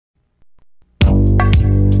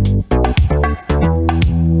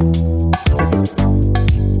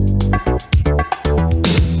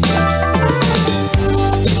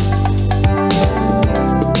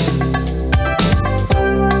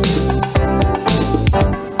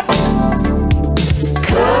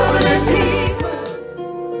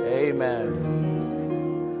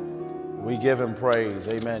him praise.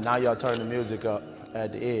 Amen. Now y'all turn the music up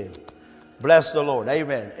at the end. Bless the Lord.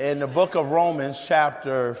 Amen. In the book of Romans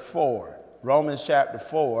chapter 4. Romans chapter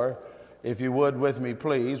 4. If you would with me,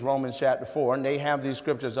 please. Romans chapter 4. And they have these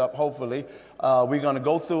scriptures up, hopefully. We're going to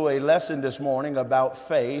go through a lesson this morning about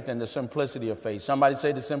faith and the simplicity of faith. Somebody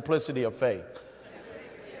say the simplicity of faith.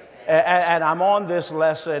 And I'm on this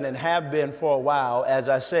lesson and have been for a while. As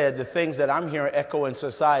I said, the things that I'm hearing echo in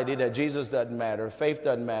society, that Jesus doesn't matter, faith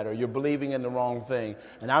doesn't matter, you're believing in the wrong thing.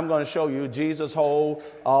 And I'm going to show you Jesus' whole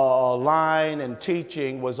line and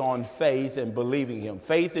teaching was on faith and believing him.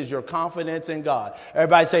 Faith is your confidence in God.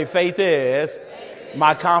 Everybody say, faith is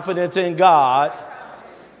my confidence in God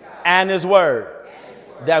and his word,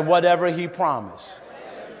 that whatever he promised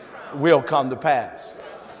will come to pass.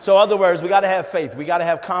 So in other words, we got to have faith. We got to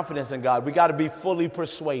have confidence in God. We got to be fully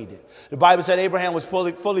persuaded. The Bible said Abraham was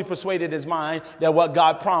fully persuaded in his mind that what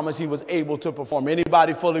God promised he was able to perform.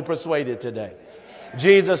 Anybody fully persuaded today?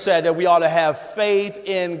 Jesus said that we ought to have faith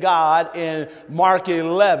in God in Mark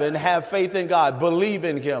 11. Have faith in God. Believe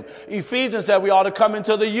in him. Ephesians said we ought to come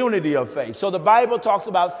into the unity of faith. So the Bible talks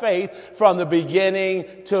about faith from the beginning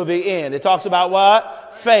to the end. It talks about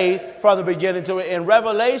what? Faith from the beginning to the end. In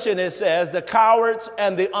Revelation it says the cowards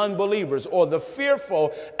and the unbelievers, or the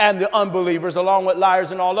fearful and the unbelievers, along with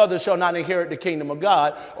liars and all others, shall not inherit the kingdom of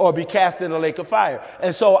God or be cast in the lake of fire.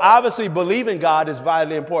 And so obviously believing God is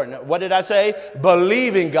vitally important. What did I say?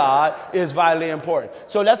 Believing God is vitally important.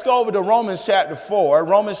 So let's go over to Romans chapter 4.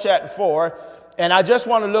 Romans chapter 4. And I just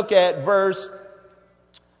want to look at verse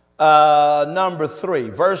number 3.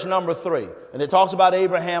 Verse number 3. And it talks about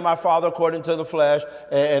Abraham, our father, according to the flesh.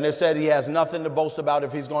 And it said he has nothing to boast about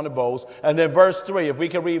if he's going to boast. And then verse 3. If we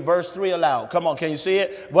can read verse 3 aloud. Come on, can you see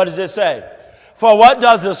it? What does it say? For what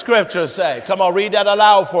does the scripture say? Come on, read that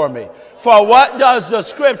aloud for me. For what does the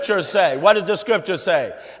scripture say? What does the scripture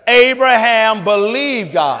say? Abraham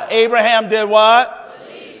believed God. Abraham did what?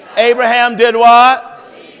 Abraham did what?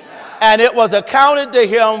 And it was accounted to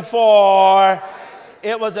him for...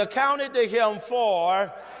 It was accounted to him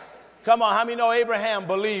for... Come on, how many know Abraham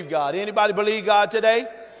believed God? Anybody believe God today?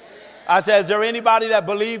 I said, is there anybody that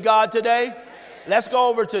believed God today? Let's go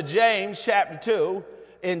over to James chapter 2.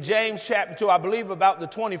 In James chapter 2, I believe about the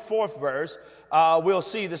 24th verse, we'll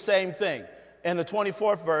see the same thing. In the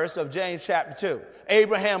 24th verse of James chapter 2,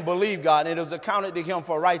 Abraham believed God, and it was accounted to him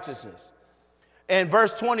for righteousness. In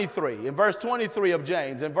verse 23 of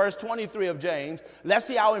James, let's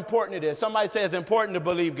see how important it is. Somebody say it's important to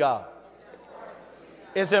believe God.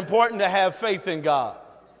 It's important to have faith in God.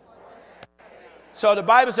 So the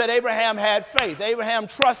Bible said Abraham had faith. Abraham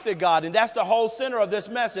trusted God, and that's the whole center of this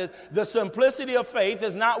message. The simplicity of faith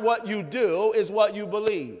is not what you do, it's what you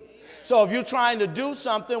believe. So if you're trying to do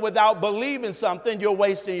something without believing something, you're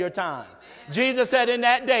wasting your time. Jesus said in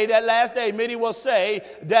that day, that last day, many will say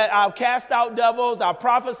that I've cast out devils, I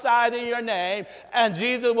prophesied in your name, and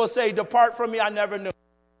Jesus will say, depart from me, I never knew.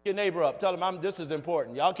 Your neighbor up, tell him this is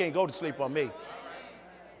important. Y'all can't go to sleep on me.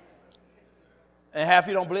 And half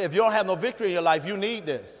you don't believe. If you don't have no victory in your life, you need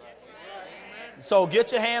this. So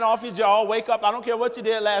get your hand off your jaw, wake up. I don't care what you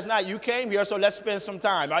did last night. You came here, so let's spend some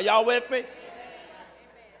time. Are y'all with me?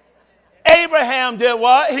 Abraham did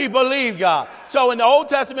what? He believed God. So in the Old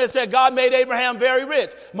Testament, it said God made Abraham very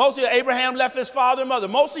rich. Most of you, Abraham left his father and mother.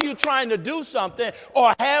 Most of you trying to do something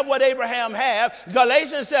or have what Abraham had.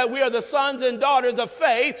 Galatians said we are the sons and daughters of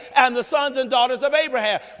faith and the sons and daughters of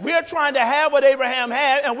Abraham. We're trying to have what Abraham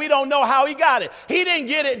had, and we don't know how he got it. He didn't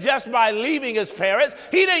get it just by leaving his parents.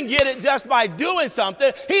 He didn't get it just by doing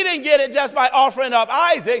something. He didn't get it just by offering up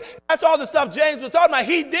Isaac. That's all the stuff James was talking about.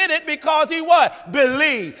 He did it because he what?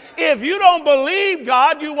 Believed. If you don't believe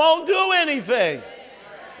God, you won't do anything.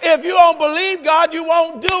 If you don't believe God, you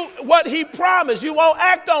won't do what he promised. You won't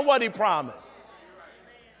act on what he promised.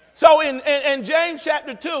 So in James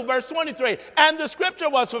chapter 2, verse 23, and the scripture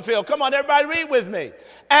was fulfilled. Come on, everybody read with me.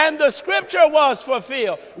 And the scripture was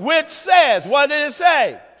fulfilled, which says, what did it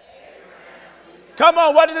say? Come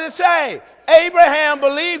on, what did it say? Abraham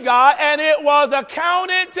believed God, and it was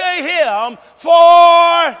accounted to him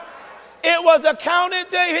for... It was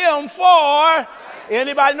accounted to him for...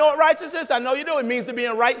 Anybody know what righteousness? I know you do. It means to be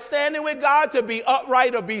in right standing with God, to be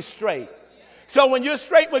upright or be straight. So when you're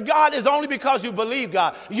straight with God, it's only because you believe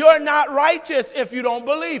God. You're not righteous if you don't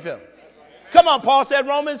believe him. Come on, Paul said,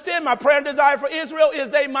 Romans 10, my prayer and desire for Israel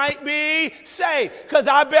is they might be saved. Because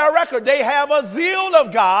I bear record, they have a zeal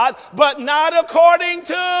of God, but not according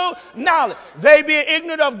to knowledge. They be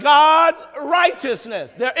ignorant of God's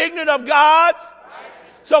righteousness. They're ignorant of God's.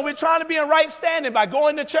 So we're trying to be in right standing by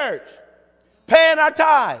going to church, paying our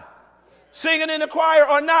tithe, singing in the choir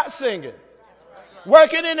or not singing.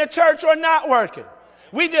 Working in the church or not working.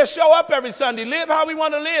 We just show up every Sunday, live how we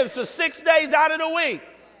want to live. So 6 days out of the week.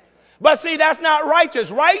 But see, that's not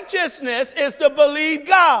righteous. Righteousness is to believe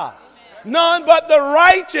God. None but the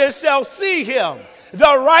righteous shall see him.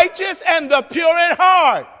 The righteous and the pure in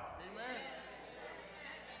heart.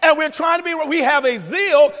 And we're trying to be, we have a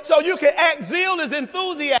zeal, so you can act. Zeal is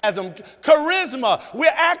enthusiasm, charisma.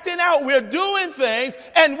 We're acting out, we're doing things,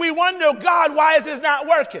 and we wonder, God, why is this not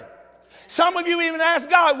working? Some of you even ask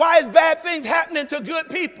God, why is bad things happening to good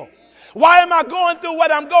people? Why am I going through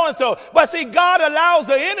what I'm going through? But see, God allows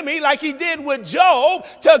the enemy, like he did with Job,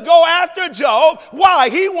 to go after Job. Why?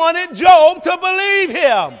 He wanted Job to believe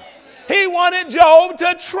him. He wanted Job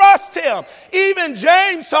to trust him. Even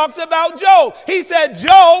James talks about Job. He said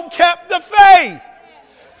Job kept the faith.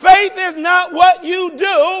 Faith is not what you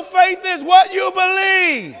do. Faith is what you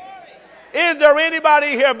believe. Is there anybody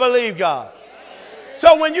here believe God?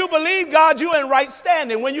 So when you believe God, you're in right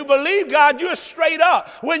standing. When you believe God, you're straight up.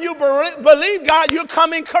 When you believe God, you're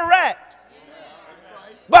coming correct.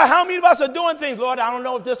 But how many of us are doing things, Lord, I don't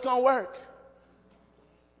know if this is going to work.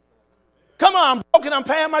 Come on, I'm broke and I'm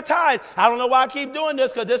paying my tithes. I don't know why I keep doing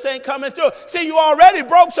this because this ain't coming through. See, you already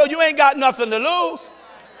broke, so you ain't got nothing to lose.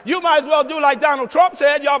 You might as well do like Donald Trump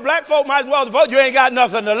said. Y'all black folk might as well vote. You ain't got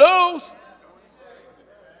nothing to lose.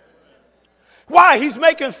 Why? He's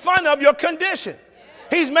making fun of your condition.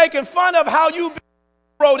 He's making fun of how you've been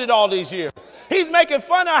eroded all these years. He's making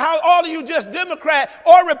fun of how all of you just Democrat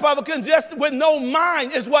or Republican just with no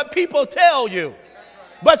mind is what people tell you.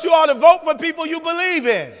 But you ought to vote for people you believe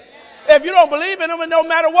in. If you don't believe in them, and no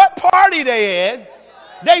matter what party they're in,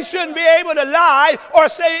 they shouldn't be able to lie or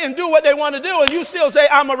say and do what they want to do. And you still say,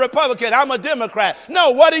 I'm a Republican, I'm a Democrat. No,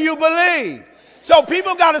 what do you believe? So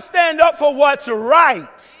people got to stand up for what's right.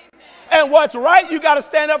 And what's right, you got to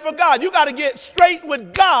stand up for God. You got to get straight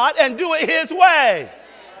with God and do it his way.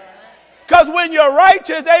 Because when you're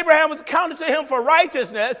righteous, Abraham was counted to him for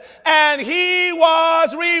righteousness, and he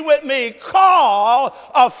was, read with me, called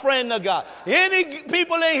a friend of God. Any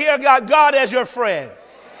people in here got God as your friend?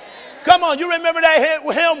 Come on, you remember that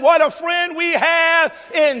hymn, what a friend we have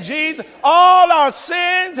in Jesus. All our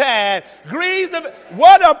sins and griefs.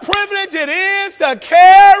 What a privilege it is to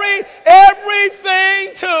carry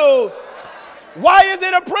everything to. Why is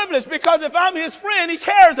it a privilege? Because if I'm his friend, he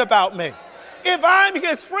cares about me. If I'm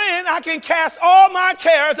his friend, I can cast all my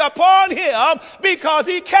cares upon him because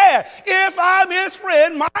he cares. If I'm his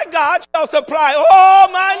friend, my God shall supply all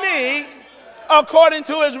my need according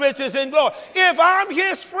to his riches in glory. If I'm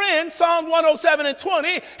his friend, Psalm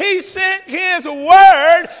 107:20, he sent his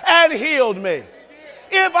word and healed me.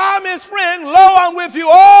 If I'm his friend, lo, I'm with you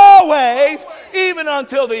always, even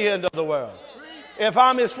until the end of the world. If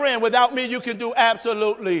I'm his friend, without me, you can do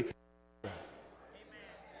absolutely.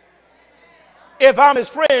 If I'm his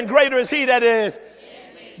friend, greater is he that is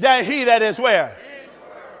than he that is where?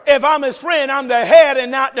 If I'm his friend, I'm the head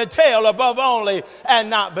and not the tail, above only and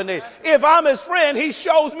not beneath. If I'm his friend, he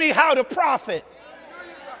shows me how to profit.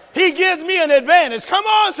 He gives me an advantage. Come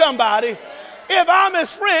on, somebody. If I'm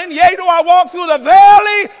his friend, yea, though I walk through the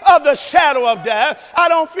valley of the shadow of death, I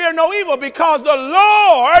don't fear no evil because the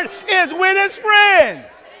Lord is with his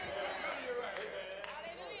friends.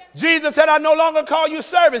 Jesus said, I no longer call you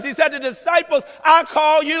servants. He said to the disciples, I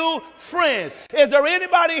call you friends. Is there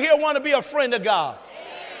anybody here want to be a friend of God?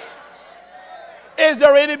 Is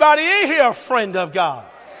there anybody in here a friend of God?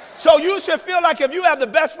 So you should feel like if you have the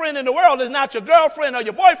best friend in the world, it's not your girlfriend or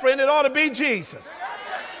your boyfriend, it ought to be Jesus.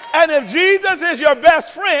 And if Jesus is your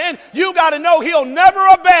best friend, you got to know he'll never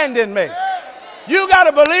abandon me. You got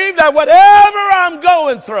to believe that whatever I'm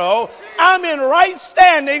going through, I'm in right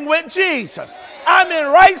standing with Jesus. I'm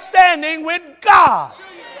in right standing with God.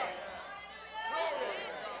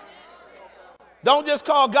 Don't just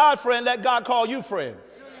call God friend, let God call you friend.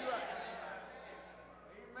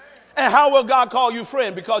 And how will God call you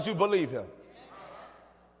friend? Because you believe him.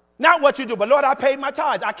 Not what you do, but Lord, I paid my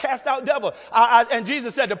tithes. I cast out devil. And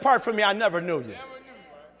Jesus said, depart from me, I never knew you.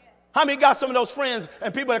 How many got some of those friends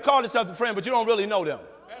and people that call themselves a friend, but you don't really know them?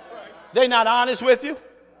 They're not honest with you.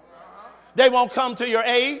 They won't come to your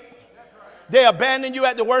aid. They abandon you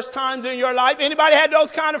at the worst times in your life. Anybody had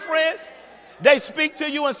those kind of friends? They speak to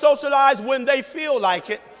you and socialize when they feel like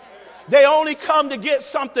it. They only come to get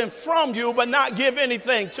something from you, but not give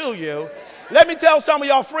anything to you. Let me tell some of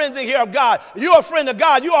y'all friends in here of God, you're a friend of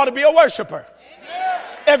God, you ought to be a worshiper.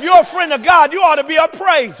 If you're a friend of God, you ought to be a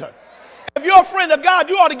praiser. If you're a friend of God,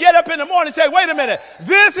 you ought to get up in the morning and say, wait a minute,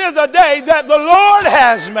 this is a day that the Lord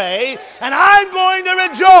has made, and I'm going to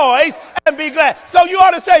rejoice and be glad. So you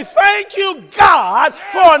ought to say, thank you, God,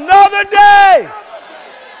 for another day.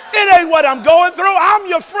 It ain't what I'm going through. I'm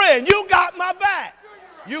your friend. You got my back.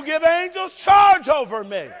 You give angels charge over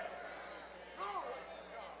me.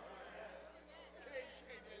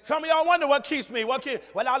 Some of y'all wonder what keeps me. Well,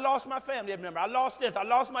 I lost my family member. I lost this. I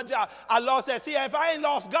lost my job. I lost that. See, if I ain't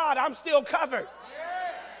lost God, I'm still covered.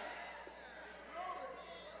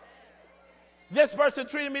 This person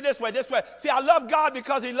treated me this way, this way. See, I love God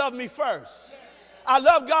because he loved me first. I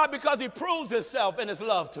love God because he proves himself in his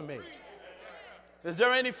love to me. Is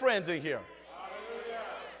there any friends in here?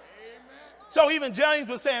 So even James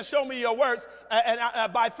was saying, show me your works, and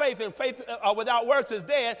by faith, and faith without works is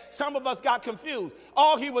dead. Some of us got confused.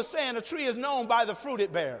 All he was saying, a tree is known by the fruit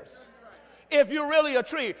it bears. If you're really a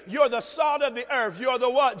tree, you're the salt of the earth. You're the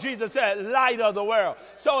what? Jesus said, light of the world.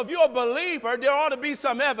 So if you're a believer, there ought to be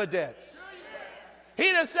some evidence. He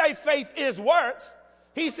didn't say faith is works.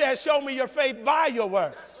 He said, show me your faith by your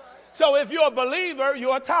works. So if you're a believer,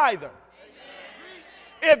 you're a tither.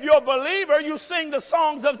 If you're a believer, you sing the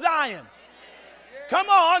songs of Zion. Come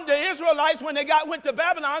on, the Israelites, when they went to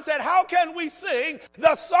Babylon, said, how can we sing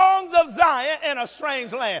the songs of Zion in a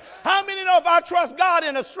strange land? How many know if I trust God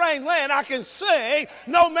in a strange land, I can sing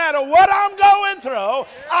no matter what I'm going through.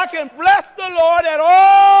 I can bless the Lord at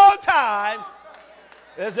all times.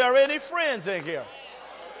 Is there any friends in here?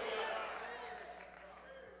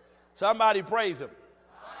 Somebody praise him.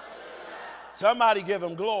 Somebody give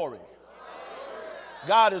him glory.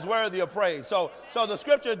 God is worthy of praise. So the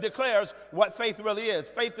scripture declares what faith really is.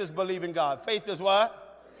 Faith is believing God. Faith is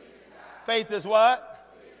what? Faith is what?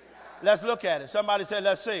 Let's look at it. Somebody said,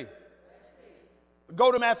 let's see.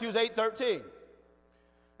 Go to Matthew 8:13.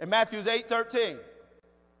 In Matthew 8:13.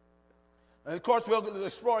 And of course, we'll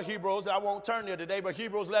explore Hebrews. I won't turn there today, but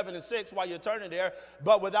Hebrews 11:6 while you're turning there.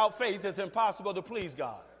 But without faith, it's impossible to please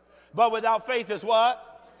God. But without faith is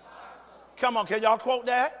what? Come on, can y'all quote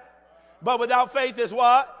that? But without faith is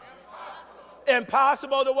what?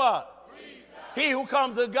 Impossible to what? He who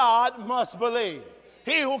comes to God must believe.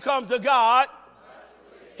 He who comes to God,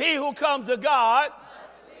 he who comes to God,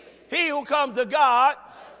 he who comes to God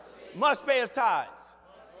must pay his tithes,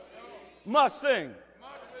 must sing.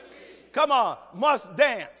 Come on, must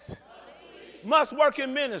dance, must work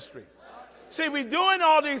in ministry. See, we're doing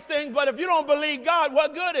all these things, but if you don't believe God,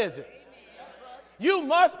 what good is it? You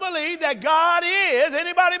must believe that God is,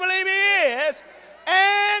 anybody believe he is,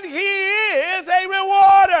 and he is a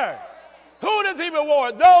rewarder. Who does he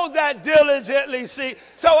reward? Those that diligently seek.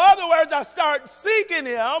 So in other words, I start seeking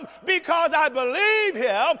him because I believe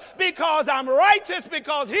him, because I'm righteous,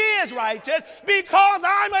 because he is righteous, because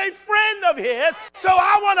I'm a friend of his. So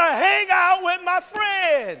I want to hang out with my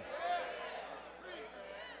friend.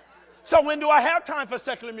 So when do I have time for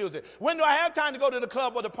secular music? When do I have time to go to the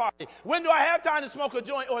club or the party? When do I have time to smoke a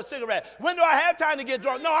joint or a cigarette? When do I have time to get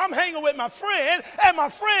drunk? No, I'm hanging with my friend, and my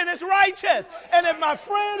friend is righteous. And if my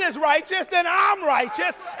friend is righteous, then I'm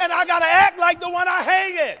righteous, and I got to act like the one I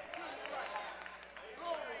hang in.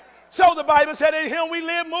 So the Bible said, in him we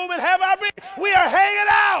live, move, and have our being. We are hanging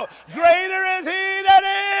out. Greater is he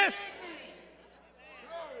that is.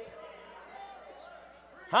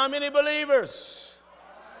 How many believers?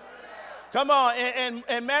 Come on,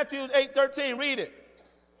 in Matthew 8:13, read it.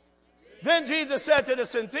 Then Jesus said to the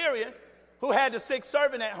centurion who had the sick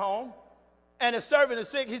servant at home, and his servant is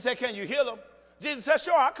sick, he said, can you heal him? Jesus said,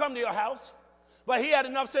 sure, I'll come to your house. But he had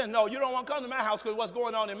enough sense. No, you don't want to come to my house because what's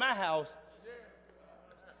going on in my house.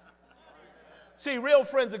 See, real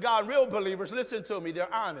friends of God, real believers, listen to me,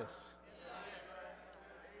 they're honest.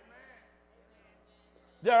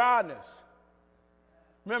 They're honest.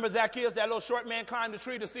 Remember Zacchaeus, that little short man climbed the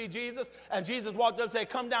tree to see Jesus, and Jesus walked up and said,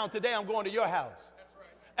 come down today, I'm going to your house.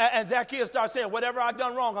 Right. And Zacchaeus started saying, whatever I've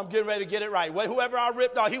done wrong, I'm getting ready to get it right. Whoever I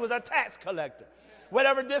ripped off, he was a tax collector.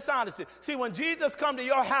 Whatever dishonesty. See, when Jesus come to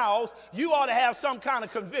your house, you ought to have some kind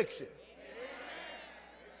of conviction.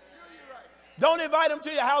 Don't invite him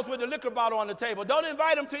to your house with a liquor bottle on the table. Don't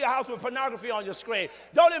invite him to your house with pornography on your screen.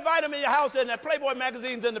 Don't invite him in your house and the Playboy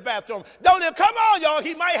magazines in the bathroom. Come on, y'all,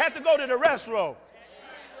 he might have to go to the restroom.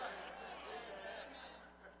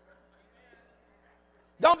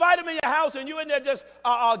 Don't invite him in your house and you in there just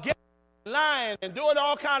getting lying and doing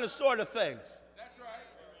all kind of sort of things. That's right.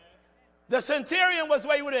 The centurion was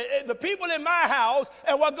way with it. The people in my house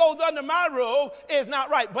and what goes under my roof is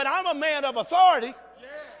not right. But I'm a man of authority. Yeah.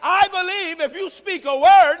 I believe if you speak a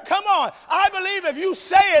word, come on. I believe if you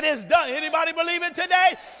say it, it's done. Anybody believe it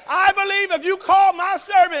today? I believe if you call my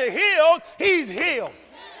servant healed, he's healed.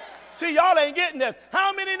 See, y'all ain't getting this.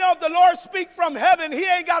 How many know if the Lord speak from heaven, he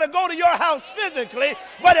ain't got to go to your house physically,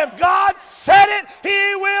 but if God said it,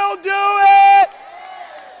 he will do it.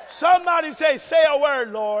 Somebody say a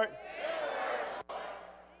word, Lord.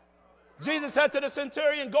 Jesus said to the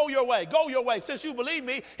centurion, go your way, go your way. Since you believe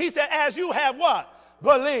me, he said, as you have what?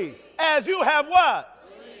 Believe. As you have what?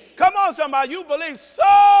 Believe. Come on, somebody, you believe, so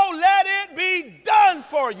let it be done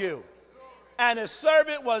for you. And his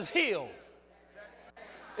servant was healed.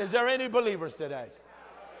 Is there any believers today?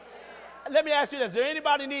 Let me ask you this. Does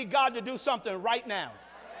anybody need God to do something right now?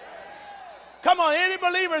 Come on, any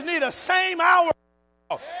believers need a same hour?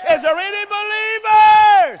 Is there any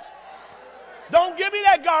believers? Don't give me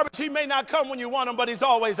that garbage. He may not come when you want him, but he's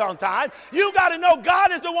always on time. You got to know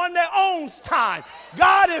God is the one that owns time.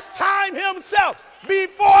 God is time himself.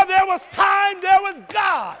 Before there was time, there was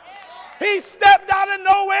God. He stepped out of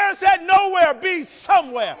nowhere and said, nowhere, be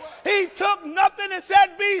somewhere. He took nothing and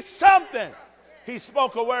said, be something. He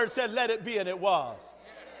spoke a word, said, let it be, and it was.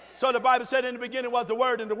 So the Bible said in the beginning was the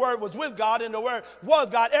Word, and the Word was with God, and the Word was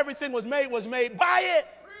God. Everything was made by it.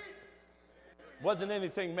 Wasn't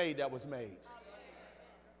anything made that was made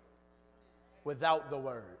without the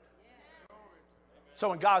Word. So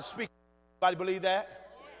when God speaks, anybody believe that?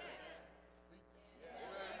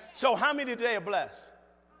 So how many today are blessed?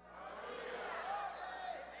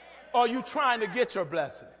 Or are you trying to get your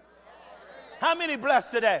blessing? How many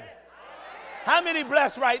blessed today? How many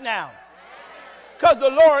blessed right now? Because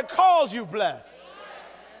the Lord calls you blessed.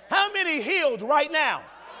 How many healed right now?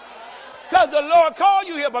 Because the Lord called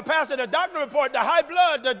you here. But Pastor, the doctor report, the high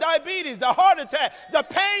blood, the diabetes, the heart attack, the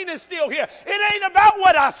pain is still here. It ain't about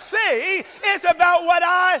what I see. It's about what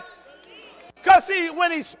I... Because see,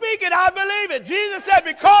 when he's speaking, I believe it. Jesus said,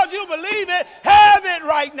 because you believe it, have it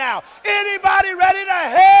right now. Anybody ready to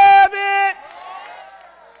have it?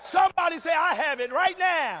 Somebody say, I have it right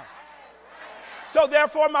now. So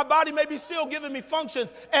therefore, my body may be still giving me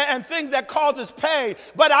functions and things that causes pain,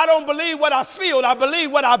 but I don't believe what I feel. I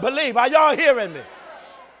believe what I believe. Are y'all hearing me?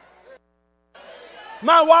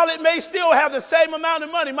 My wallet may still have the same amount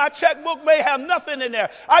of money. My checkbook may have nothing in there.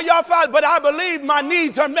 Are y'all fine? But I believe my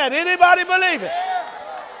needs are met. Anybody believe it?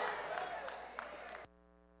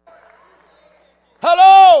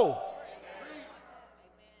 Hello?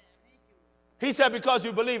 He said, because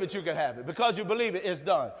you believe it, you can have it. Because you believe it, it's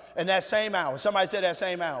done. And that same hour. Somebody said that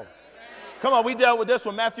same hour. Come on, we dealt with this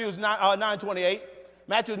one. Matthew's 9:28.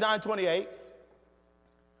 Matthew 9:28.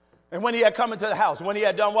 And when he had come into the house, when he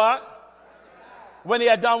had done what? When he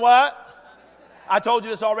had done what? I told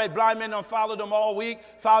you this already. Blind men don't follow them all week,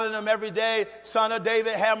 following them every day. Son of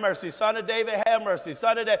David, have mercy. Son of David, have mercy.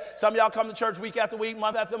 Son of David. Some of y'all come to church week after week,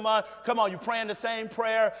 month after month. Come on, you're praying the same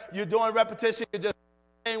prayer. You're doing repetition. You're just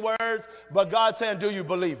saying words. But God's saying, do you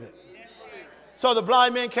believe it? So the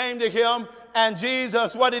blind men came to him, and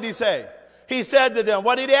Jesus, what did he say? He said to them,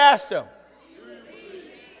 what did he ask them?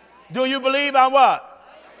 Do you believe on what?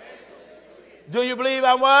 Do you believe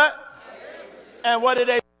on what? And what did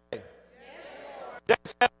they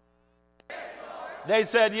say? They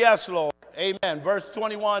said, yes, Lord. Amen. Verse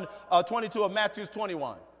 22 of Matthew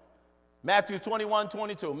 21. Matthew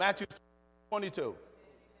 21:22. Matthew 22.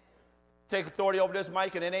 Take authority over this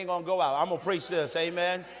mic and it ain't going to go out. I'm going to preach this.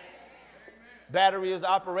 Amen. Batteries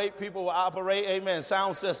operate. People will operate. Amen.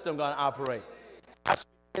 Sound system going to operate. I speak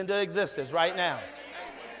into existence right now.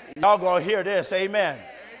 Y'all going to hear this. Amen.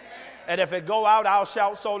 And if it go out, I'll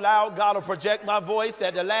shout so loud, God will project my voice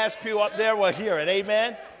that the last pew up there will hear it.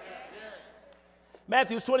 Amen.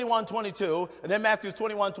 Matthew 21:22, and then Matthew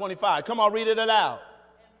 21:25. Come on, read it aloud.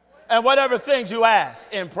 And whatever things you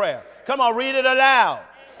ask in prayer. Come on, read it aloud.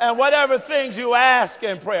 And whatever things you ask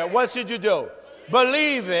in prayer, what should you do?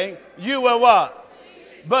 Believing you will what?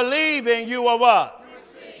 Believing you will what?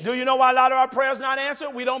 Do you know why a lot of our prayers not answered?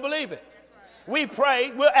 We don't believe it. We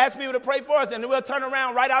pray, we'll ask people to pray for us, and we'll turn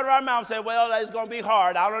around right out of our mouth and say, well, it's going to be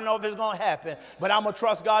hard. I don't know if it's going to happen, but I'm going to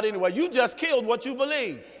trust God anyway. You just killed what you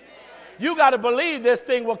believe. You got to believe this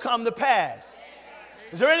thing will come to pass.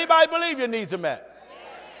 Is there anybody believe your needs are met?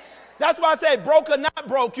 That's why I say broke or not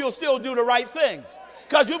broke, you'll still do the right things.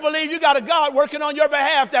 Because you believe you got a God working on your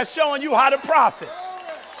behalf that's showing you how to profit.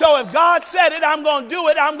 So if God said it, I'm going to do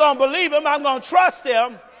it. I'm going to believe him. I'm going to trust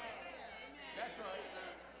him.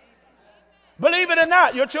 Believe it or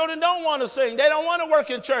not, your children don't want to sing. They don't want to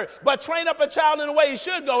work in church. But train up a child in the way he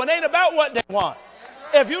should go. It ain't about what they want.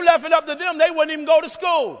 If you left it up to them, they wouldn't even go to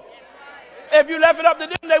school. If you left it up to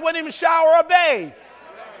them, they wouldn't even shower or bathe.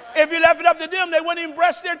 If you left it up to them, they wouldn't even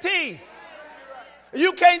brush their teeth.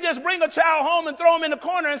 You can't just bring a child home and throw them in the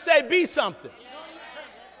corner and say, be something.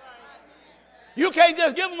 You can't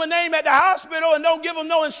just give them a name at the hospital and don't give them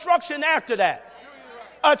no instruction after that.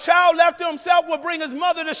 A child left to himself will bring his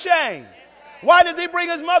mother to shame. Why does he bring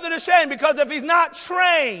his mother to shame? Because if he's not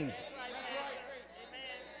trained.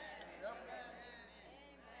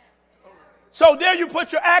 So there you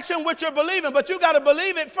put your action with your believing, but you got to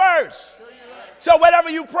believe it first. So whatever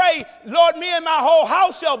you pray, Lord, me and my whole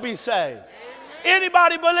house shall be saved.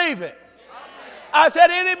 Anybody believe it? I said,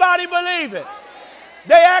 anybody believe it?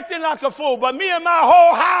 They acting like a fool, but me and my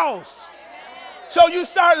whole house. So you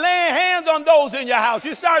start laying hands on those in your house.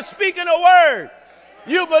 You start speaking a word.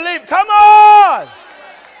 You believe. Come on.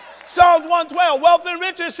 Psalms 112, wealth and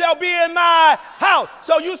riches shall be in my house.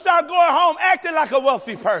 So you start going home acting like a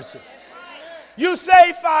wealthy person. You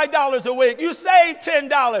save $5 a week. You save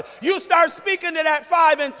 $10. You start speaking to that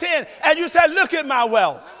 5 and 10, and you say, look at my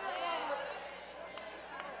wealth.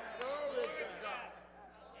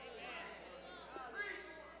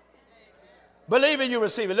 Believe it, you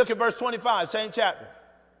receive it. Look at verse 25, same chapter.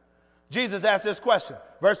 Jesus asked this question.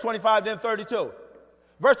 Verse 25, then 32.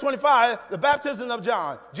 Verse 25, the baptism of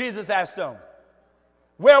John, Jesus asked them,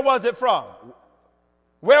 where was it from?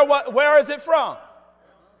 Where is it from?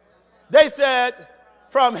 They said,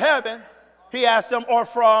 from heaven. He asked them, or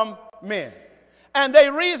from men. And they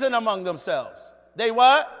reasoned among themselves. They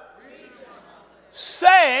what?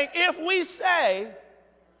 Saying, if we say,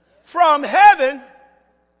 from heaven,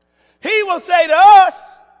 he will say to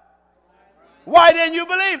us, why didn't you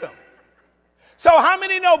believe him? So how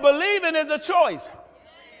many know believing is a choice?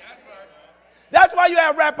 That's why you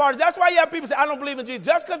have rap artists. That's why you have people say, I don't believe in Jesus.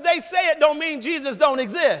 Just because they say it don't mean Jesus don't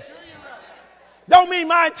exist. Don't mean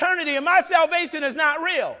my eternity and my salvation is not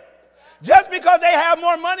real. Just because they have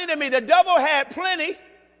more money than me. The devil had plenty,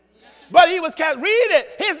 but he was cast. Read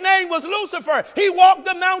it. His name was Lucifer. He walked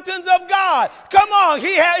the mountains of God. Come on.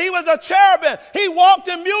 He was a cherubim. He walked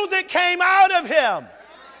and music came out of him.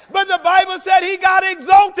 But the Bible said he got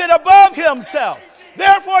exalted above himself.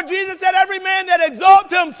 Therefore, Jesus said every man that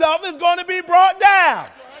exalts himself is going to be brought down.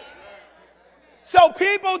 So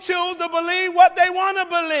people choose to believe what they want to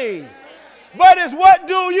believe. But it's what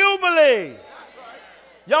do you believe?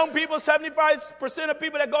 Young people, 75% of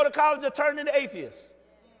people that go to college are turned into atheists.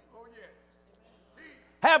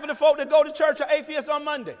 Half of the folk that go to church are atheists on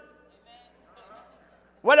Monday.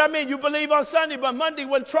 What I mean, you believe on Sunday, but Monday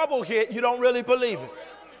when trouble hit, you don't really believe it.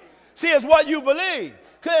 See, it's what you believe.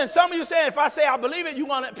 Because some of you say, if I say I believe it,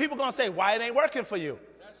 people going to say, why it ain't working for you?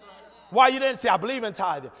 Why you didn't say I believe in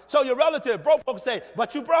tithing? So your relative, broke folks say,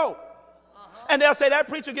 but you broke. And they'll say, that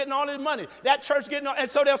preacher getting all his money. That church getting all, and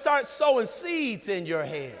so they'll start sowing seeds in your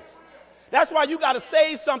head. That's why you got to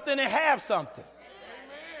save something and have something.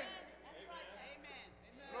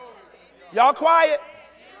 Y'all quiet?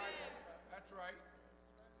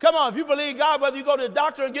 Come on, if you believe God, whether you go to the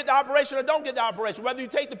doctor and get the operation or don't get the operation, whether you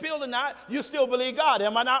take the pill or not, you still believe God.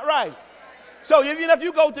 Am I not right? So even if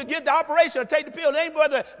you go to get the operation or take the pill, it ain't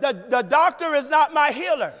whether the doctor is not my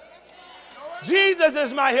healer. Jesus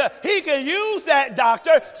is my healer. He can use that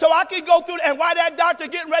doctor so I can go through, and while that doctor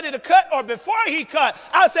getting ready to cut or before he cut,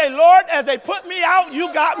 I say, Lord, as they put me out,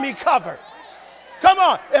 you got me covered. Come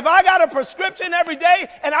on. If I got a prescription every day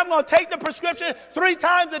and I'm going to take the prescription 3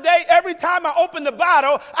 times a day, every time I open the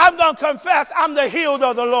bottle, I'm going to confess I'm the healed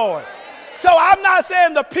of the Lord. So I'm not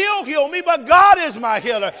saying the pill healed me, but God is my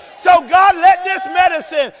healer. So God, let this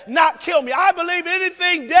medicine not kill me. I believe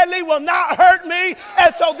anything deadly will not hurt me.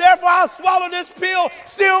 And so therefore I'll swallow this pill,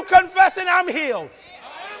 still confessing I'm healed.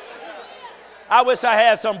 I wish I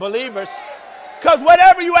had some believers. Because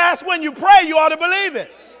whatever you ask when you pray, you ought to believe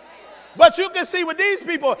it. But you can see with these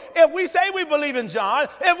people, if we say we believe in John,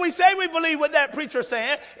 if we say we believe what that preacher's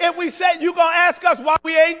saying, if we say, you're going to ask us why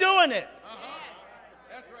we ain't doing it.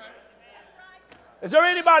 That's right. Is there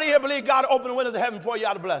anybody here believe God will open the windows of heaven and pour you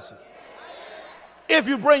out a blessing? If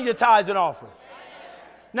you bring your tithes and offering.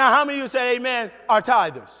 Now, how many of you say amen are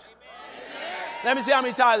tithers? Amen. Let me see how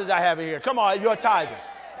many tithers I have in here. Come on, you're tithers.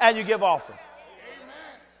 And you give offering.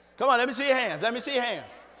 Amen. Come on, let me see your hands. Let me see your hands.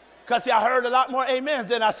 Because see, I heard a lot more amens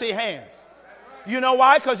than I see hands. You know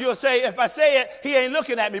why? Because you'll say, if I say it, he ain't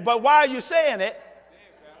looking at me. But why are you saying it?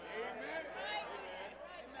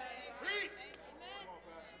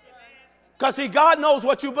 Because see, God knows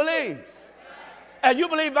what you believe. And you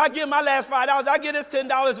believe if I give my last $5, I get this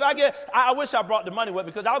 $10. If I wish I brought the money with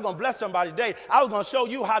me because I was going to bless somebody today. I was going to show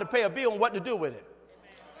you how to pay a bill and what to do with it.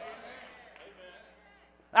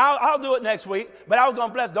 I'll do it next week, but I was going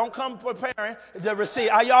to bless. Don't come preparing the receipt.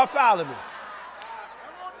 Are y'all following me?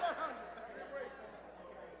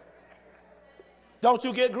 Don't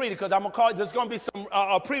you get greedy because I'm going to call it. There's going to be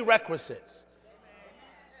some prerequisites.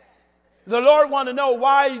 The Lord want to know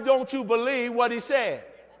why don't you believe what he said?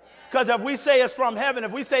 Because if we say it's from heaven,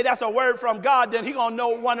 if we say that's a word from God, then he's going to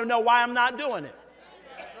want to know why I'm not doing it.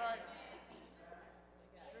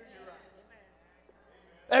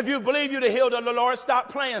 If you believe you're the healed of the Lord, stop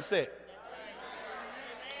playing sick.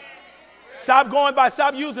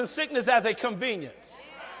 Stop using sickness as a convenience.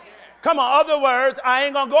 Come on, other words, I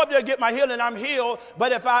ain't going to go up there and get my healing. I'm healed.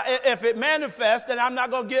 But if it manifests, then I'm not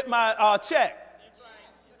going to get my check.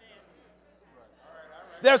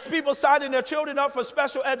 There's people signing their children up for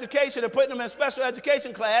special education and putting them in special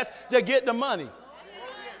education class to get the money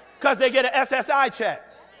because they get an SSI check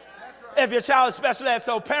if your child is special ed.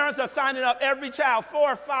 So parents are signing up every child,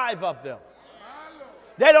 4 or 5 of them.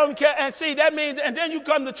 They don't care. And see, that means, and then you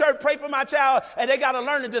come to church, pray for my child, and they got a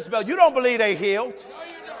learning disability. You don't believe they healed.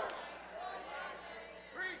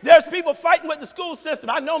 There's people fighting with the school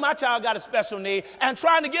system. I know my child got a special need and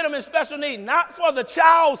trying to get them in special need, not for the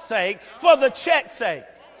child's sake, for the check's sake.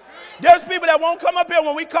 There's people that won't come up here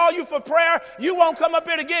when we call you for prayer. You won't come up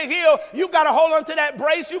here to get healed. You got to hold on to that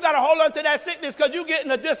brace. You got to hold on to that sickness because you're getting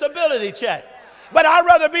a disability check. But I'd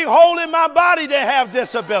rather be whole in my body than have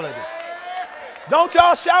disability. Don't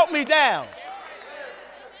y'all shout me down.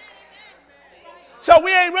 So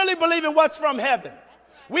we ain't really believing what's from heaven.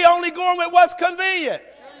 We only going with what's convenient.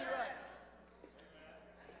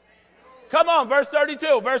 Come on, verse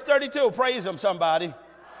 32. Verse 32. Praise him, somebody.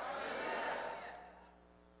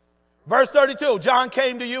 Verse 32, John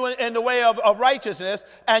came to you in the way of righteousness,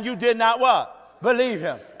 and you did not what? Believe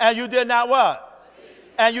him. And you did not what?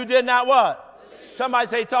 And you did not what? Somebody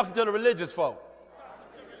say talking to the religious folk.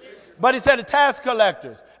 But he said the tax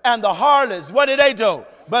collectors and the harlots, what did they do?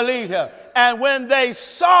 Believe him. And when they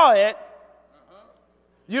saw it,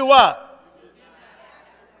 you what?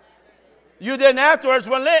 You didn't afterwards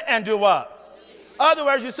relent and do what? Other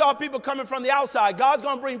words, you saw people coming from the outside. God's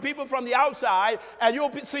going to bring people from the outside, and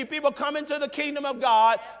you'll see people come into the kingdom of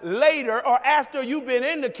God later or after you've been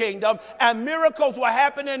in the kingdom, and miracles will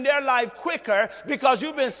happen in their life quicker because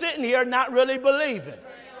you've been sitting here not really believing.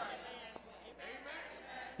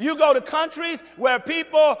 You go to countries where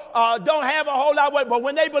people don't have a whole lot, but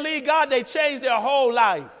when they believe God, they change their whole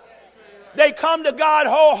life. They come to God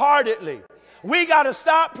wholeheartedly. We got to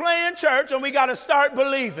stop playing church, and we got to start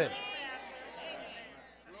believing.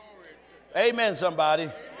 Amen, somebody.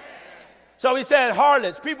 Amen. So he said,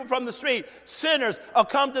 harlots, people from the street, sinners will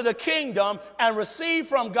come to the kingdom and receive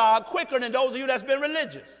from God quicker than those of you that's been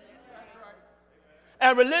religious. That's right.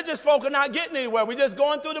 And religious folk are not getting anywhere. We're just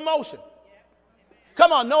going through the motion.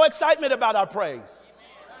 Come on, no excitement about our praise. That's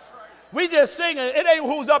right. We just singing. It ain't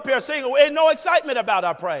who's up here singing. Ain't no excitement about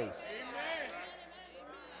our praise. Amen.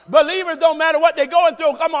 Believers don't matter what they're going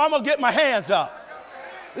through. Come on, I'm going to get my hands up.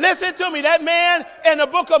 Listen to me, that man in the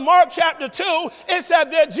book of Mark chapter 2, it said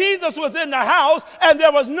that Jesus was in the house and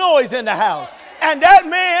there was noise in the house. And that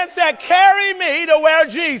man said, carry me to where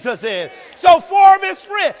Jesus is. So 4 of his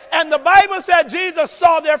friends, and the Bible said Jesus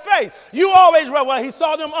saw their faith. You always read, well, he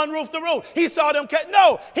saw them unroof the roof. He saw them,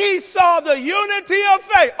 no, he saw the unity of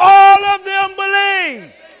faith. All of them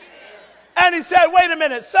believed. And he said, wait a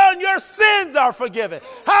minute, son, your sins are forgiven.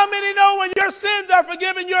 How many know when your sins are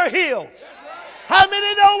forgiven, you're healed? How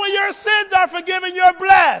many know when your sins are forgiven, you're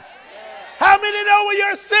blessed? How many know when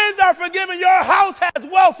your sins are forgiven, your house has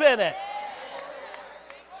wealth in it?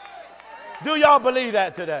 Do y'all believe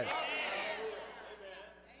that today?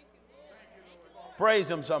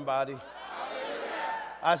 Praise him, somebody.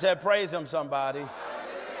 I said, praise him, somebody.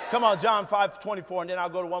 Come on, John 5:24, and then I'll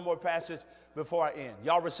go to one more passage before I end.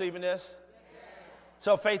 Y'all receiving this?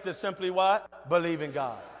 So faith is simply what? Believing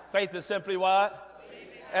God. Faith is simply what?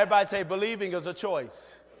 Everybody say believing is a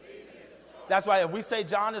choice. That's why if we say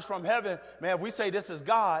John is from heaven, man, if we say this is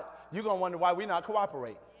God, you're going to wonder why we're not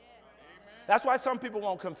cooperating. That's why some people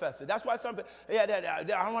won't confess it. That's why some people, I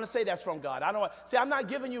don't want to say that's from God. I'm not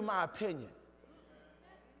giving you my opinion.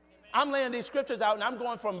 I'm laying these scriptures out, and I'm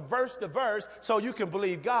going from verse to verse so you can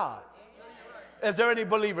believe God. Is there any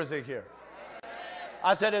believers in here?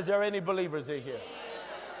 I said, is there any believers in here?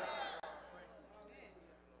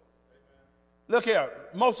 Look here,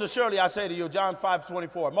 most assuredly I say to you, John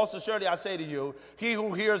 5:24, most assuredly I say to you, he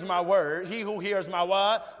who hears my word, he who hears my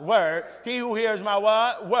what? Word. He who hears my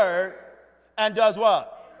what? Word. And does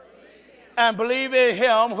what? And believe in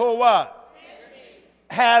him who what?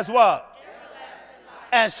 Has what?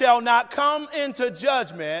 And shall not come into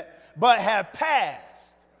judgment, but have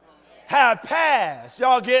passed. Have passed.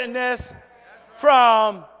 Y'all getting this?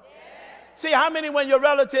 From... See, how many when your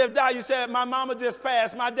relative died, you said, my mama just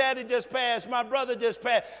passed, my daddy just passed, my brother just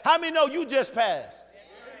passed. How many know you just passed?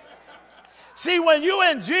 See, when you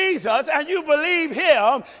in Jesus and you believe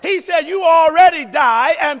him, he said you already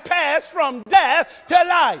died and passed from death to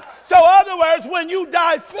life. So in other words, when you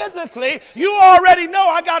die physically, you already know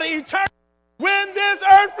I got an eternity. When this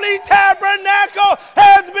earthly tabernacle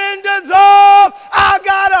has been dissolved, I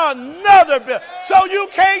got another another bill. So you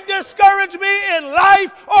can't discourage me in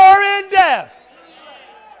life or in death.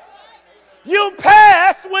 You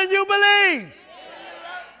passed when you believed.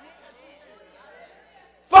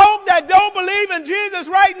 Folk that don't believe in Jesus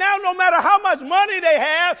right now, no matter how much money they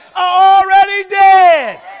have, are already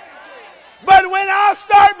dead. But when I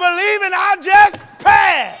start believing, I just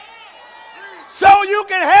pass. So you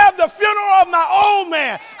can have the funeral of my old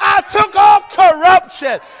man. I took off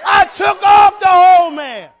corruption. I took off the old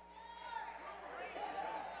man.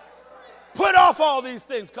 Put off all these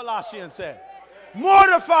things, Colossians says.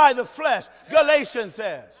 Mortify the flesh, Galatians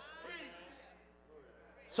says.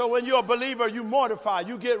 So when you're a believer, you mortify,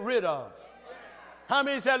 you get rid of. How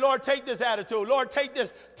many said, Lord, take this attitude. Lord, take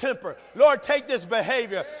this temper. Lord, take this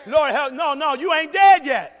behavior. Lord, help. No, you ain't dead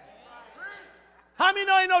yet. How many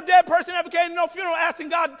know ain't no dead person ever came to no funeral asking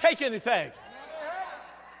God to take anything?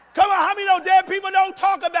 Come on, how many know dead people don't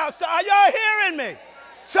talk about stuff? Are y'all hearing me?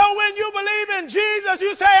 So when you believe in Jesus,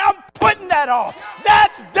 you say, I'm putting that off.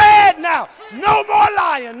 That's dead now. No more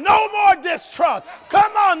lying. No more distrust.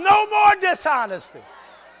 Come on, no more dishonesty.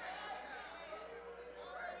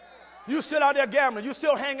 You still out there gambling. You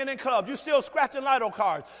still hanging in clubs. You still scratching lotto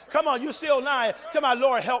cards. Come on, you still lying to my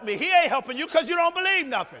Lord, help me. He ain't helping you because you don't believe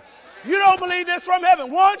nothing. You don't believe this from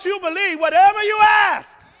heaven. Once you believe, whatever you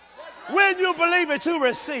ask, when you believe it, you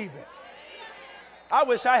receive it. I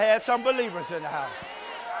wish I had some believers in the house.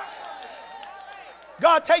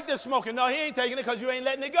 God, take this smoking. No, he ain't taking it because you ain't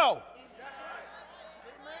letting it go.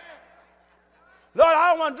 Lord, I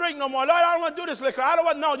don't want to drink no more. Lord, I don't want to do this liquor. I don't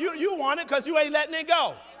want, no, you want it because you ain't letting it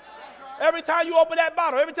go. Every time you open that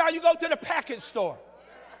bottle, every time you go to the package store.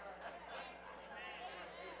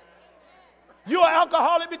 You're an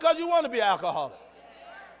alcoholic because you want to be an alcoholic.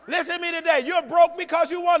 Listen to me today. You're broke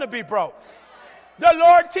because you want to be broke. The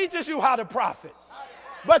Lord teaches you how to profit,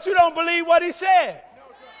 but you don't believe what he said.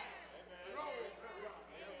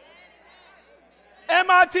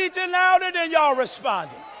 Am I teaching louder than y'all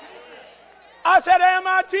responding? I said, am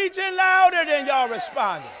I teaching louder than y'all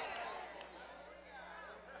responding?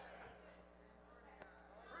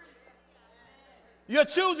 You're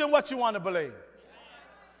choosing what you want to believe.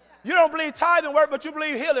 You don't believe tithing work, but you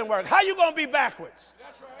believe healing work. How you going to be backwards?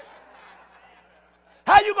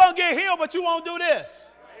 How you going to get healed, but you won't do this?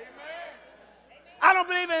 I don't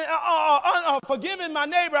believe in forgiving my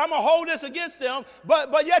neighbor. I'm going to hold this against them,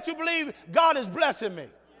 but yet you believe God is blessing me.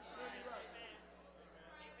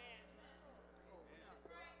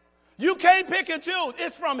 You can't pick and choose.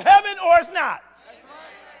 It's from heaven or it's not.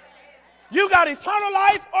 You got eternal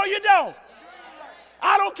life or you don't.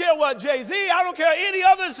 I don't care what Jay-Z, I don't care any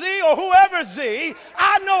other Z or whoever Z.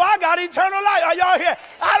 I know I got eternal life. Are y'all here?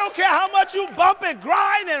 I don't care how much you bump and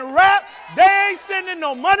grind and rap. They ain't sending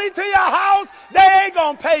no money to your house. They ain't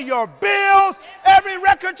going to pay your bills. Every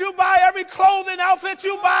record you buy, every clothing outfit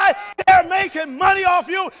you buy, they're making money off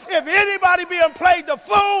you. If anybody being played the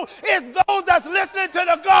fool, it's those that's listening to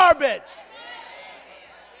the garbage.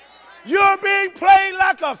 You're being played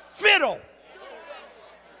like a fiddle.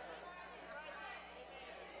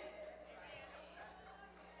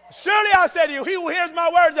 Surely I say to you, he who hears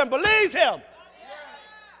my words and believes him.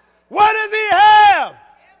 What does he have?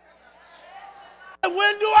 And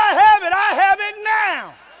when do I have it? I have it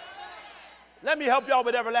now. Let me help y'all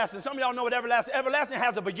with everlasting. Some of y'all know what everlasting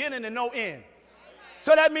has a beginning and no end.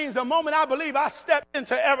 So that means the moment I believe, I stepped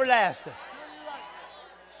into everlasting.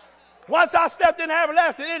 Once I stepped into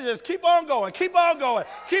everlasting, it just keep on going, keep on going,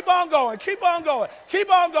 keep on going, keep on going,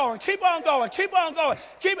 keep on going, keep on going, keep on going.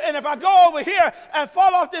 And if I go over here and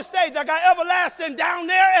fall off this stage, I got everlasting down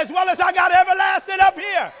there as well as I got everlasting up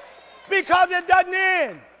here because it doesn't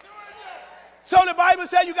end. So the Bible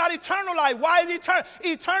says you got eternal life. Why is eternal?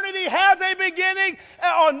 Eternity has a beginning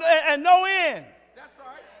and no end. That's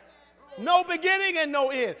right. No beginning and no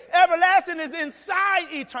end. Everlasting is inside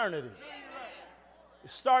eternity. It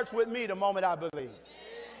starts with me the moment I believe.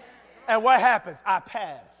 And what happens? I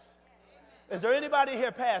pass. Is there anybody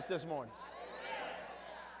here pass this morning?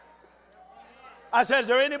 I said, is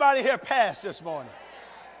there anybody here pass this morning?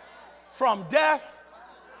 From death,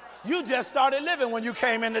 you just started living when you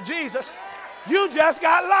came into Jesus. You just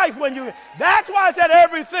got life when you. That's why I said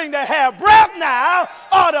everything that have breath now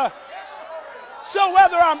ought to. So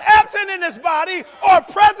whether I'm absent in this body or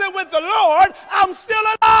present with the Lord, I'm still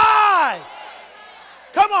alive.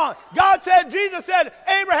 Come on. God said, Jesus said,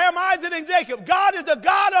 Abraham, Isaac, and Jacob. God is the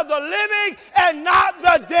God of the living and not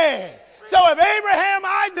the dead. So if Abraham,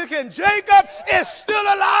 Isaac, and Jacob is still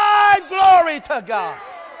alive, glory to God.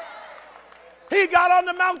 He got on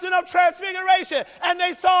the mountain of transfiguration and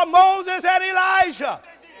they saw Moses and Elijah.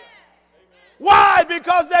 Why?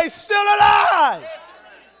 Because they still alive.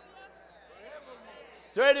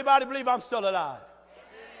 Is there anybody believe I'm still alive?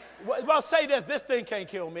 Well, say this thing can't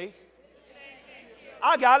kill me.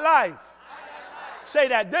 I got life. Say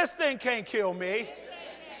that, this thing can't kill me.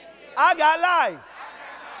 I got life.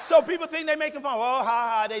 So people think they're making fun.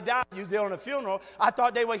 Oh, they died. You doing a funeral. I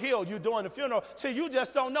thought they were healed. You doing a funeral. See, you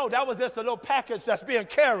just don't know. That was just a little package that's being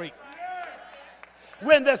carried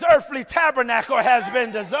when this earthly tabernacle has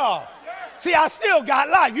been dissolved. See, I still got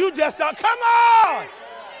life. You just don't. Come on.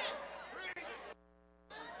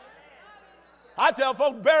 I tell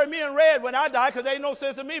folks, bury me in red when I die because there ain't no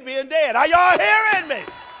sense in me being dead. Are y'all hearing me?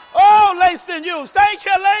 Oh, Lason Hughes. Thank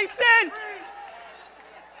you, Lason.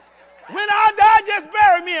 When I die, just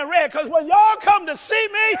bury me in red because when y'all come to see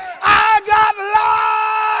me, I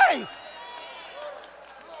got life.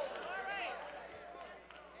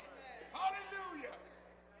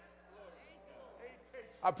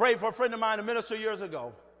 I prayed for a friend of mine, a minister years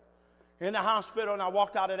ago, in the hospital, and I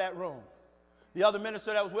walked out of that room. The other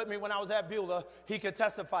minister that was with me when I was at Beulah, he could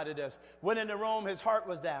testify to this. Went in the room, his heart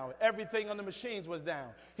was down. Everything on the machines was down.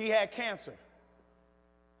 He had cancer.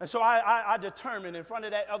 And so I determined in front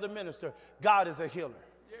of that other minister, God is a healer.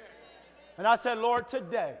 Yeah. And I said, Lord,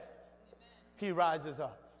 today, he rises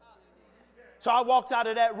up. So I walked out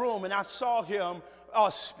of that room, and I saw him,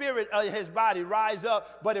 spirit of his body rise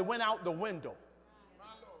up, but it went out the window.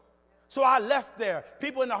 So I left there.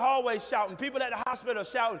 People in the hallway shouting. People at the hospital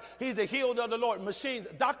shouting, he's a healed of the Lord. Machines,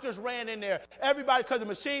 doctors ran in there. Everybody, because the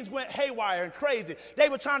machines went haywire and crazy. They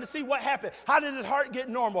were trying to see what happened. How did his heart get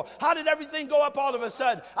normal? How did everything go up all of a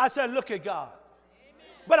sudden? I said, look at God. Amen.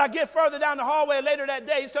 But I get further down the hallway later that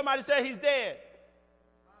day, somebody said he's dead.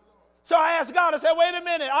 So I asked God, I said, wait a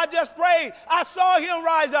minute. I just prayed. I saw him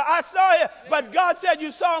rise up. I saw him. But God said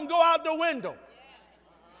you saw him go out the window.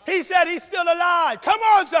 He said he's still alive. Come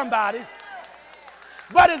on, somebody.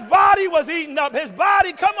 But his body was eaten up. His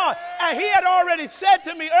body, come on. And he had already said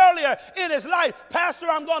to me earlier in his life, Pastor,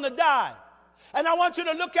 I'm going to die. And I want you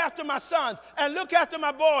to look after my sons and look after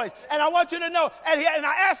my boys. And I want you to know. And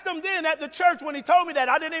I asked him then at the church when he told me that.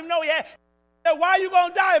 I didn't even know he had. Why are you going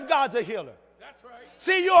to die if God's a healer? That's right.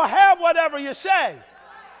 See, you'll have whatever you say.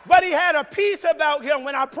 But he had a peace about him.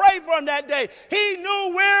 When I prayed for him that day, he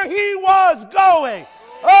knew where he was going.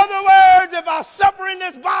 Other words, if I suffer in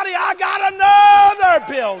this body, I got another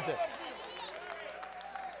building.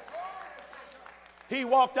 He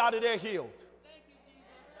walked out of there healed.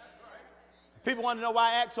 People want to know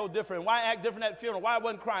why I act so different. Why I act different at the funeral. Why I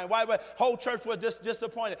wasn't crying. Why the whole church was just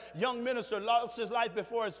disappointed. Young minister lost his life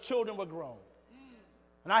before his children were grown.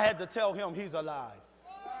 And I had to tell him he's alive.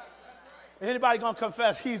 Anybody going to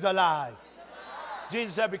confess he's alive?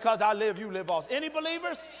 Jesus said, because I live, you live also. Any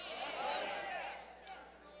believers?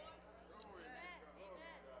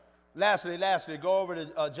 Lastly, go over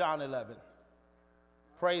to John 11.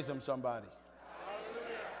 Praise him, somebody.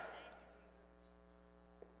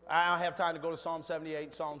 I don't have time to go to Psalm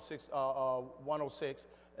 78, Psalm 106.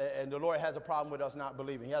 And the Lord has a problem with us not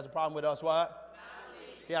believing. He has a problem with us what?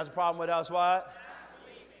 He has a problem with us what?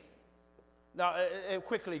 Now,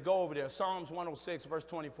 quickly go over there. Psalms 106, verse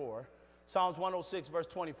 24. Psalms 106, verse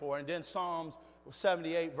 24. And then Psalms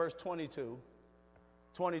 78, verse 22.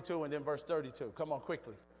 22, and then verse 32. Come on,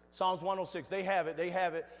 quickly. Psalms 106, they have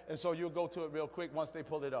it, and so you'll go to it real quick once they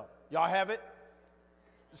pull it up. Y'all have it?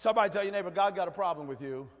 Somebody tell your neighbor, God got a problem with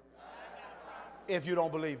you if you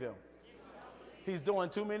don't believe him. He's doing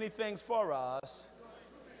too many things for us,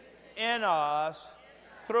 in us,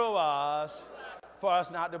 through us, for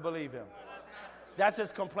us not to believe him. That's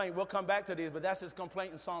his complaint. We'll come back to these, but that's his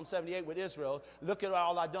complaint in Psalm 78 with Israel. Look at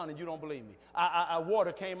all I've done, and you don't believe me.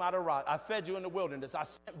 Water came out of rock. I fed you in the wilderness. I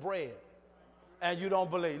sent bread. And you don't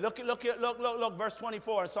believe. Look, verse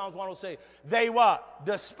 24 in Psalms 106. They what?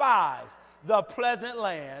 Despise the pleasant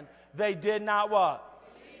land. They did not what?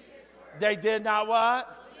 They did not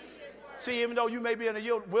what? See, even though you may be in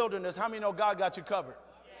the wilderness, how many know God got you covered?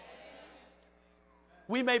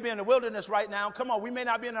 We may be in the wilderness right now. Come on, we may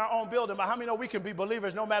not be in our own building, but how many know we can be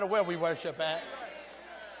believers no matter where we worship at?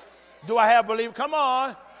 Do I have believers? Come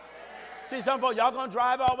on. See, some folks, y'all going to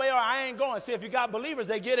drive all the way or I ain't going. See, if you got believers,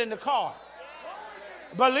 they get in the car.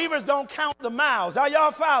 Believers don't count the miles. Are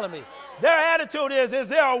y'all following me? Their attitude is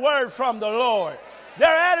there a word from the Lord?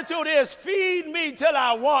 Their attitude is feed me till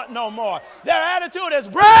I want no more. Their attitude is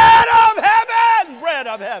bread of heaven, bread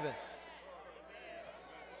of heaven.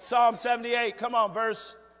 Psalm 78, come on,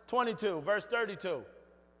 verse 22, verse 32.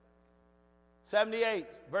 78,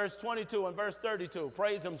 verse 22 and verse 32.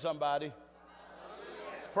 Praise him, somebody.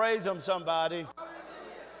 Praise him, somebody.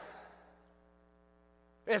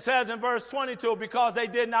 It says in verse 22, because they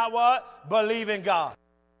did not what? Believe in God.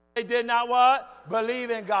 They did not what? Believe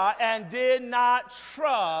in God and did not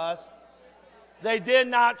trust. They did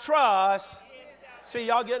not trust. See,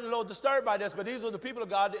 y'all getting a little disturbed by this, but these were the people of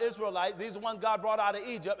God, the Israelites. These are the ones God brought out of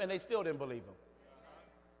Egypt, and they still didn't believe him.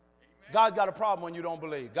 God got a problem when you don't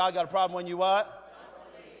believe. God got a problem when you what?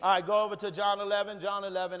 All right, go over to John 11. John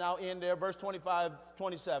 11, I'll end there, verse 25,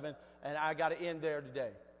 27, and I got to end there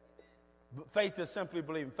today. Faith is simply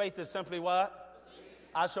believing. Faith is simply what?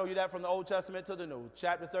 I'll show you that from the Old Testament to the New.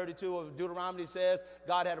 Chapter 32 of Deuteronomy says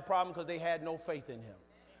God had a problem because they had no faith in him.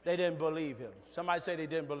 They didn't believe him. Somebody say they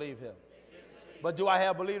didn't believe him. But do I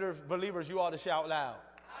have believers? You ought to shout loud.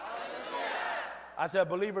 Hallelujah. I said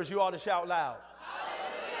believers, you ought to shout loud.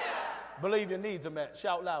 Hallelujah. Believe your needs are met.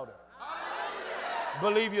 Shout louder. Hallelujah.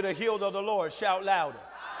 Believe you're the healed of the Lord. Shout louder.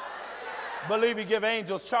 Hallelujah. Believe you give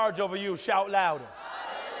angels charge over you. Shout louder.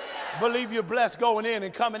 Hallelujah. Believe you're blessed going in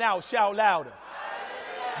and coming out. Shout louder.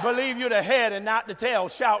 Hallelujah. Believe you're the head and not the tail.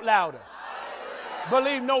 Shout louder. Hallelujah.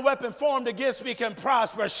 Believe no weapon formed against me can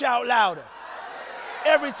prosper. Shout louder.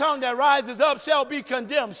 Every tongue that rises up shall be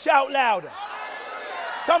condemned. Shout louder.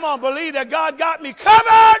 Hallelujah. Come on, believe that God got me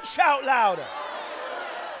covered. Shout louder. Hallelujah.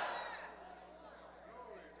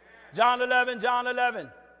 John 11, John 11.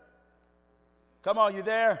 Come on, you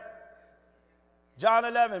there? John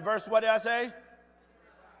 11, verse, what did I say?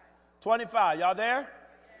 25. Y'all there?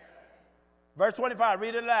 Verse 25,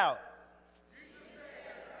 read it loud.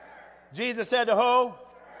 Jesus said to who?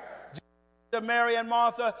 To Mary and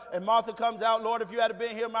Martha comes out. Lord, if you had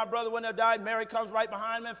been here, my brother wouldn't have died. Mary comes right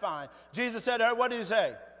behind him and fine. Jesus said to her, what did he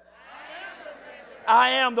say? I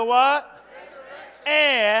am the what?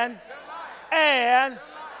 And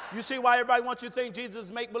you see why everybody wants you to think Jesus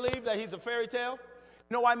is make-believe, that he's a fairy tale?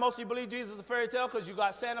 You know why most of you believe Jesus is a fairy tale? Because you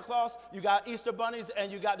got Santa Claus, you got Easter bunnies,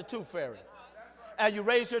 and you got the Tooth Fairy. And you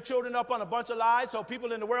raise your children up on a bunch of lies so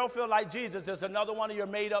people in the world feel like Jesus is another one of your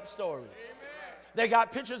made-up stories. They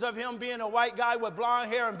got pictures of him being a white guy with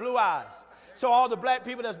blonde hair and blue eyes. So all the black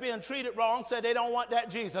people that's being treated wrong said they don't want that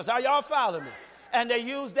Jesus. Are y'all following me? And they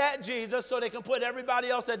use that Jesus so they can put everybody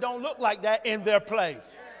else that don't look like that in their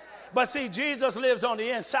place. But see, Jesus lives on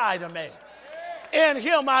the inside of me. In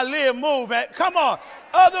him I live, move, and come on.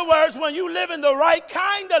 Other words, when you live in the right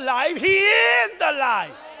kind of life, he is the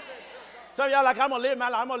life. Some of y'all like, I'm going to live my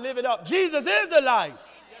life. I'm going to live it up. Jesus is the life.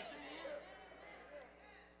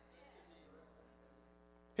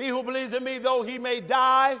 He who believes in me, though he may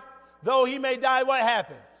die, what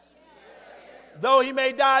happens? Though he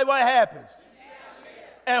may die, what happens?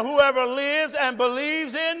 And whoever lives and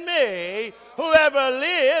believes in me,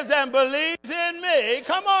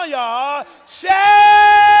 come on, y'all,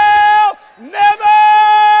 shall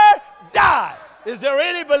never die. Is there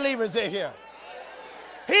any believers in here?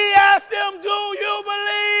 He asked them, do you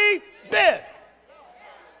believe this?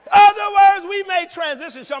 Other words, we may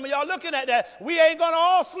transition. Some of y'all looking at that. We ain't going to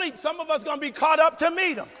all sleep. Some of us going to be caught up to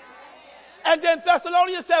meet him. And then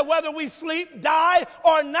Thessalonians said, whether we sleep, die,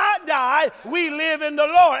 or not die, we live in the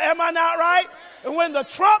Lord. Am I not right? And when the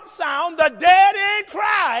trump sound, the dead in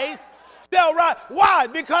Christ shall rise. Why?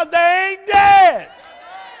 Because they ain't dead.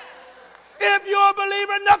 If you're a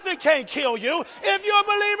believer, nothing can kill you. If you're a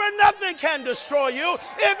believer, nothing can destroy you.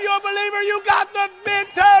 If you're a believer, you got the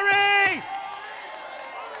victory.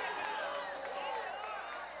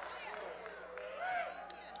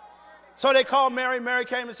 So they called Mary. Mary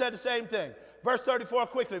came and said the same thing. Verse 34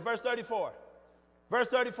 quickly. Verse 34. Verse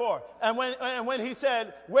 34. And when he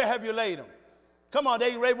said, where have you laid him? Come on,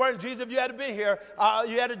 they weren't Jesus. If you had been here,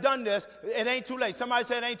 you had done this. It ain't too late. Somebody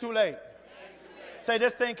say it ain't too late. Say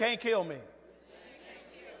this thing can't kill me.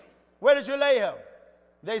 Where did you lay him?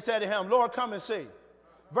 They said to him, Lord, come and see.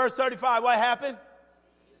 Verse 35, what happened?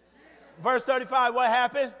 Verse 35, what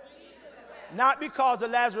happened? Not because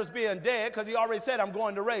of Lazarus being dead, because he already said, I'm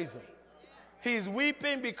going to raise him. He's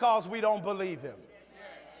weeping because we don't believe him.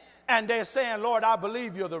 And they're saying, Lord, I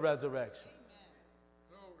believe you're the resurrection.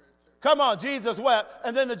 Come on, Jesus wept.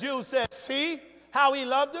 And then the Jews said, see how he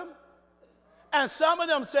loved him? And some of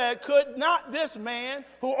them said, could not this man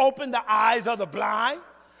who opened the eyes of the blind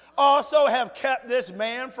also have kept this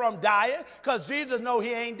man from dying? Because Jesus knows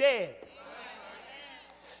he ain't dead.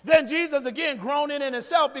 Then Jesus again groaning in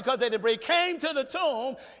himself because they came to the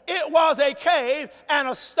tomb. It was a cave and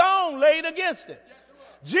a stone laid against it.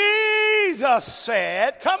 Jesus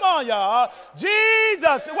said, come on, y'all.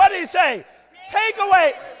 Jesus, what did he say? Take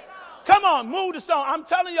away. Come on, move the stone. I'm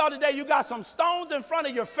telling y'all today, you got some stones in front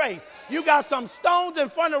of your faith. You got some stones in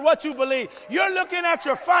front of what you believe. You're looking at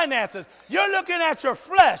your finances. You're looking at your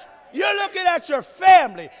flesh. You're looking at your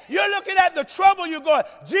family. You're looking at the trouble you're going.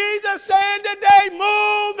 Jesus saying today,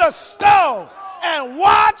 move the stone and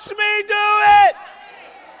watch me do it.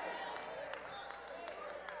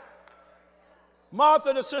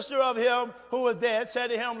 Martha, the sister of him who was dead, said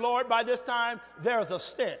to him, Lord, by this time there's a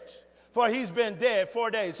stench, for he's been dead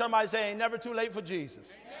 4 days. Somebody say, ain't never too late for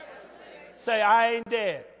Jesus. Say, I ain't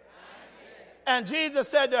dead. And Jesus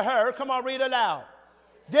said to her, come on, read aloud.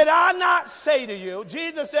 Did I not say to you,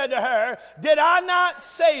 Jesus said to her, did I not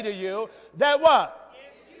say to you that what?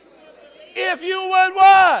 If you would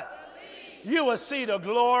what? You will see the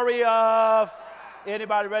glory of,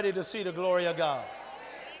 anybody ready to see the glory of God?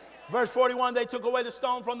 Verse 41, they took away the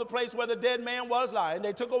stone from the place where the dead man was lying.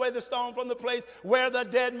 They took away the stone from the place where the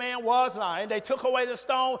dead man was lying. They took away the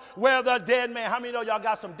stone where the dead man. How many know y'all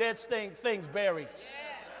got some dead things buried?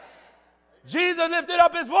 Yeah. Jesus lifted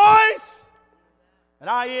up his voice. And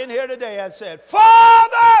I in here today and said,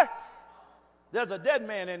 Father, there's a dead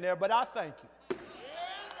man in there, but I thank you.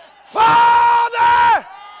 Father,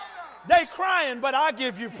 they crying, but I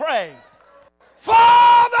give you praise.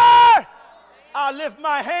 Father, I lift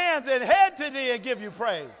my hands and head to thee and give you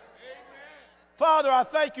praise. Amen. Father, I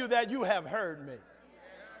thank you that you have heard me.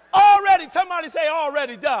 Already, somebody say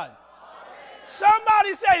already done.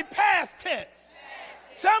 Somebody say past tense.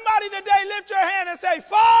 Somebody today lift your hand and say,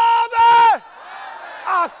 Father,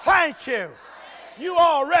 I thank you. You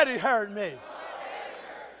already heard me.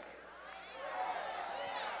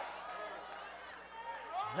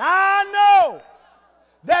 Now I know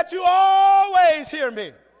that you always hear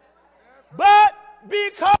me. But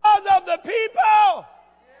because of the people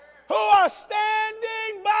who are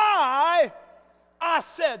standing by, I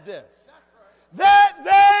said this. That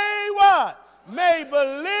they what? May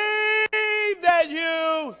believe that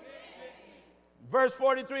you. Verse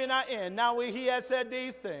 43 and I end. Now when he had said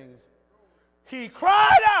these things, he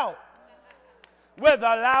cried out with a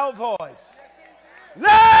loud voice,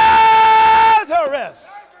 Lazarus,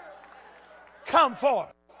 come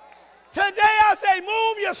forth. Today I say,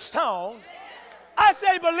 move your stone. I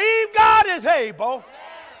say, believe God is able.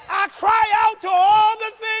 I cry out to all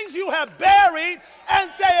the things you have buried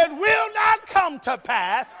and say it will not come to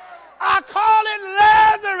pass. I call it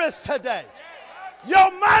Lazarus today.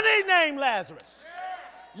 Your money named Lazarus.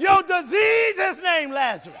 Your disease is named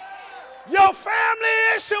Lazarus. Your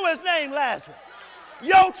family issue is named Lazarus.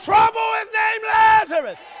 Your trouble is named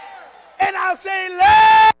Lazarus. And I say,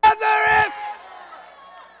 Lazarus,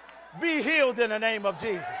 be healed in the name of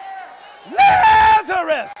Jesus.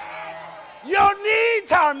 Lazarus, your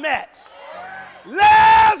needs are met.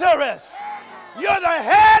 Lazarus, you're the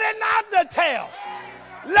head and not the tail.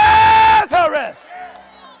 Lazarus,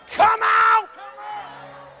 come out.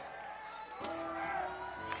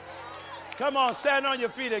 Come on, stand on your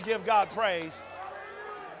feet and give God praise.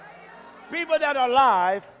 People that are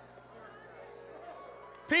alive,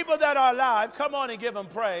 come on and give him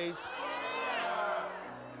praise.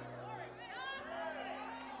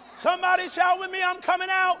 Somebody shout with me, I'm coming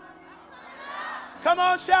out. Come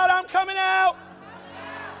on, shout, I'm coming out.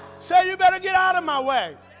 Say, you better get out of my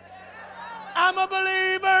way. I'm a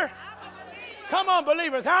believer. Come on,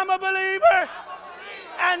 believers, I'm a believer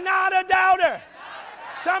and not a doubter.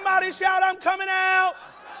 Somebody shout, I'm coming out.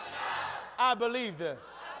 I believe this.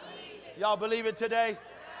 Y'all believe it today?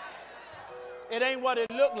 It ain't what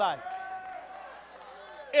it looked like.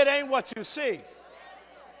 It ain't what you see.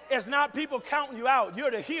 It's not people counting you out.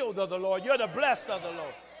 You're the healed of the Lord. You're the blessed of the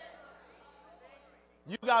Lord.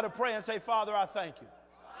 You got to pray and say, Father, I thank you.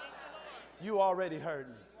 You already heard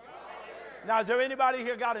me. Now, is there anybody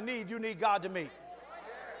here got a need you need God to meet?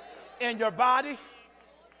 In your body?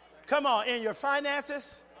 Come on, in your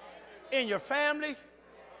finances? In your family?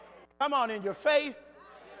 Come on, in your faith?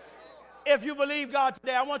 If you believe God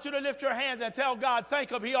today, I want you to lift your hands and tell God,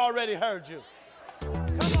 thank him, he already heard you.